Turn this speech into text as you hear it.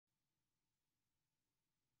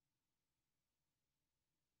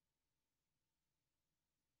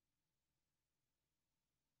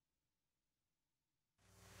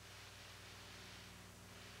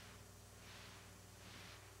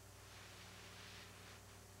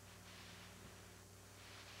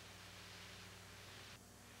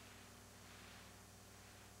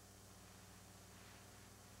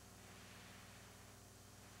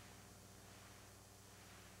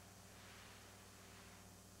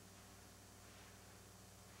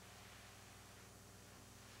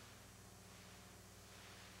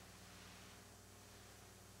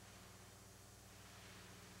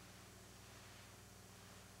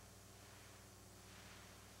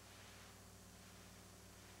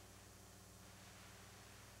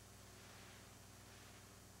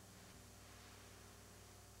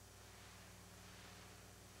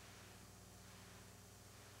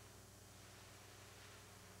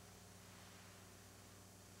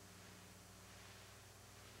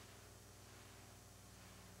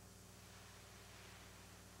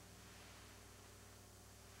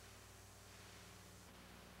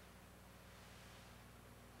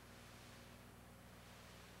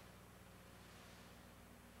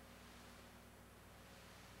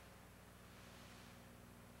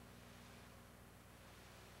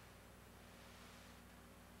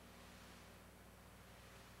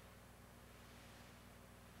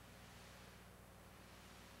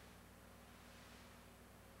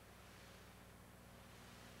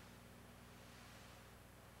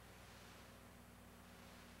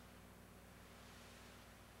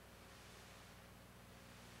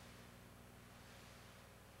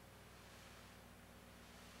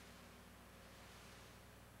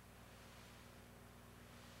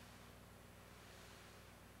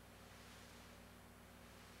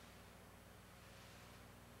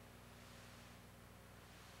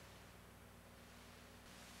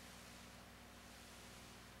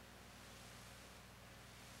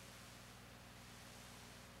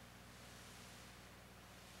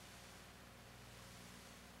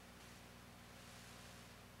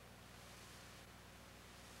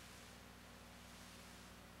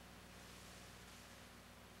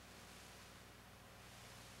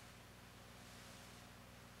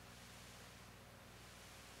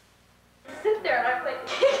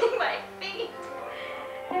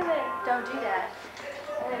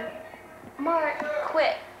Mark,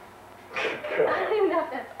 quit. I don't even know if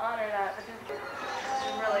that's on or not, but this is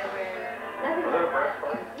really weird. Nothing like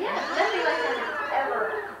that. Yeah, nothing like that has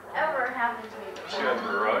ever happened to me before. She has a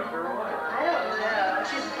garage or what? I don't know.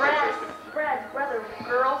 She's Brad's brother's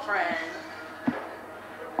girlfriend.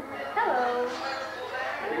 Hello.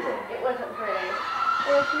 It wasn't pretty.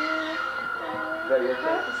 If you... Is that your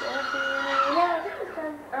turn? Yeah, this is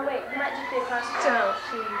done. Oh wait, it might just be across the street. No,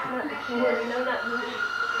 she's not the keyboard. No, not me.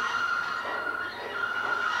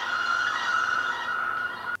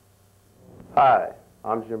 Hi,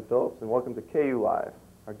 I'm Jim Phillips, and welcome to KU Live.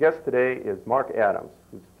 Our guest today is Mark Adams,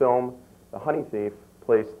 whose film, The Honey Thief,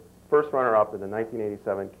 placed first runner-up at the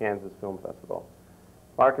 1987 Kansas Film Festival.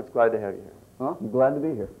 Mark, it's glad to have you here. Well, I'm glad to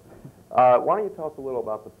be here. Why don't you tell us a little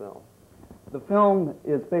about the film? The film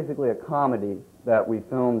is basically a comedy that we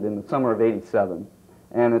filmed in the summer of '87,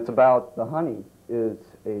 and it's about The Honey is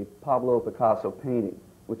a Pablo Picasso painting,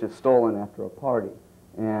 which is stolen after a party.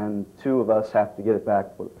 And two of us have to get it back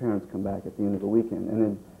before the parents come back at the end of the weekend. And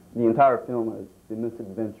then the entire film is the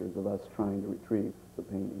misadventures of us trying to retrieve the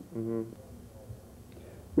painting. Mm-hmm.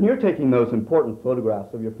 When you're taking those important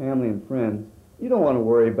photographs of your family and friends, you don't want to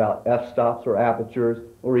worry about f-stops or apertures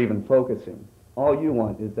or even focusing. All you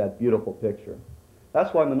want is that beautiful picture.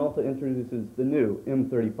 That's why Minolta introduces the new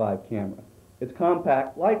M35 camera. It's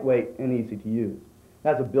compact, lightweight, and easy to use. It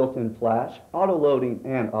has a built-in flash, auto-loading,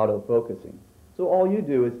 and auto-focusing. So all you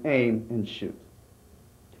do is aim and shoot.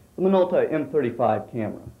 The Minolta M35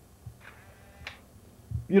 camera.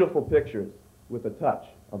 Beautiful pictures with a touch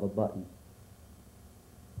of a button.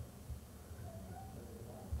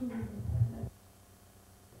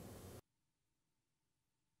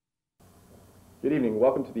 Good evening.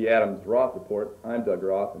 Welcome to the Adams-Roth Report. I'm Doug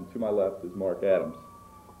Roth, and to my left is Mark Adams.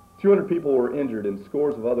 200 people were injured and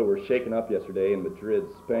scores of others were shaken up yesterday in Madrid,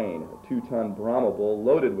 Spain. A 2-ton Brahma bull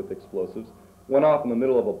loaded with explosives went off in the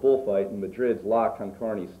middle of a bullfight in Madrid's La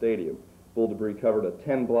Concarne Stadium. Bull debris covered a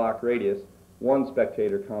 10-block radius. One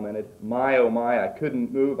spectator commented, "My, oh my, I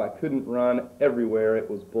couldn't move, I couldn't run. Everywhere it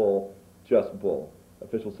was bull, just bull."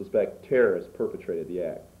 Officials suspect terrorists perpetrated the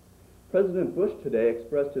act. President Bush today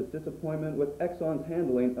expressed his disappointment with Exxon's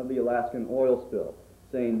handling of the Alaskan oil spill,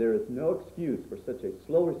 saying there is no excuse for such a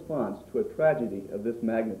slow response to a tragedy of this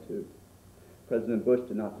magnitude. President Bush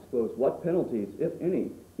did not disclose what penalties, if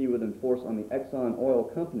any, he would enforce on the Exxon Oil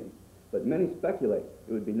Company, but many speculate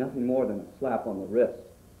it would be nothing more than a slap on the wrist.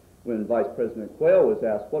 When Vice President Quayle was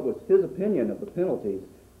asked what was his opinion of the penalties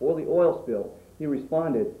or the oil spill, he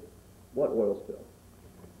responded, "What oil spill?"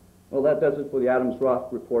 Well, that does it for the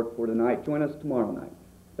Adams-Roth Report for tonight. Join us tomorrow night.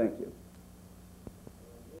 Thank you.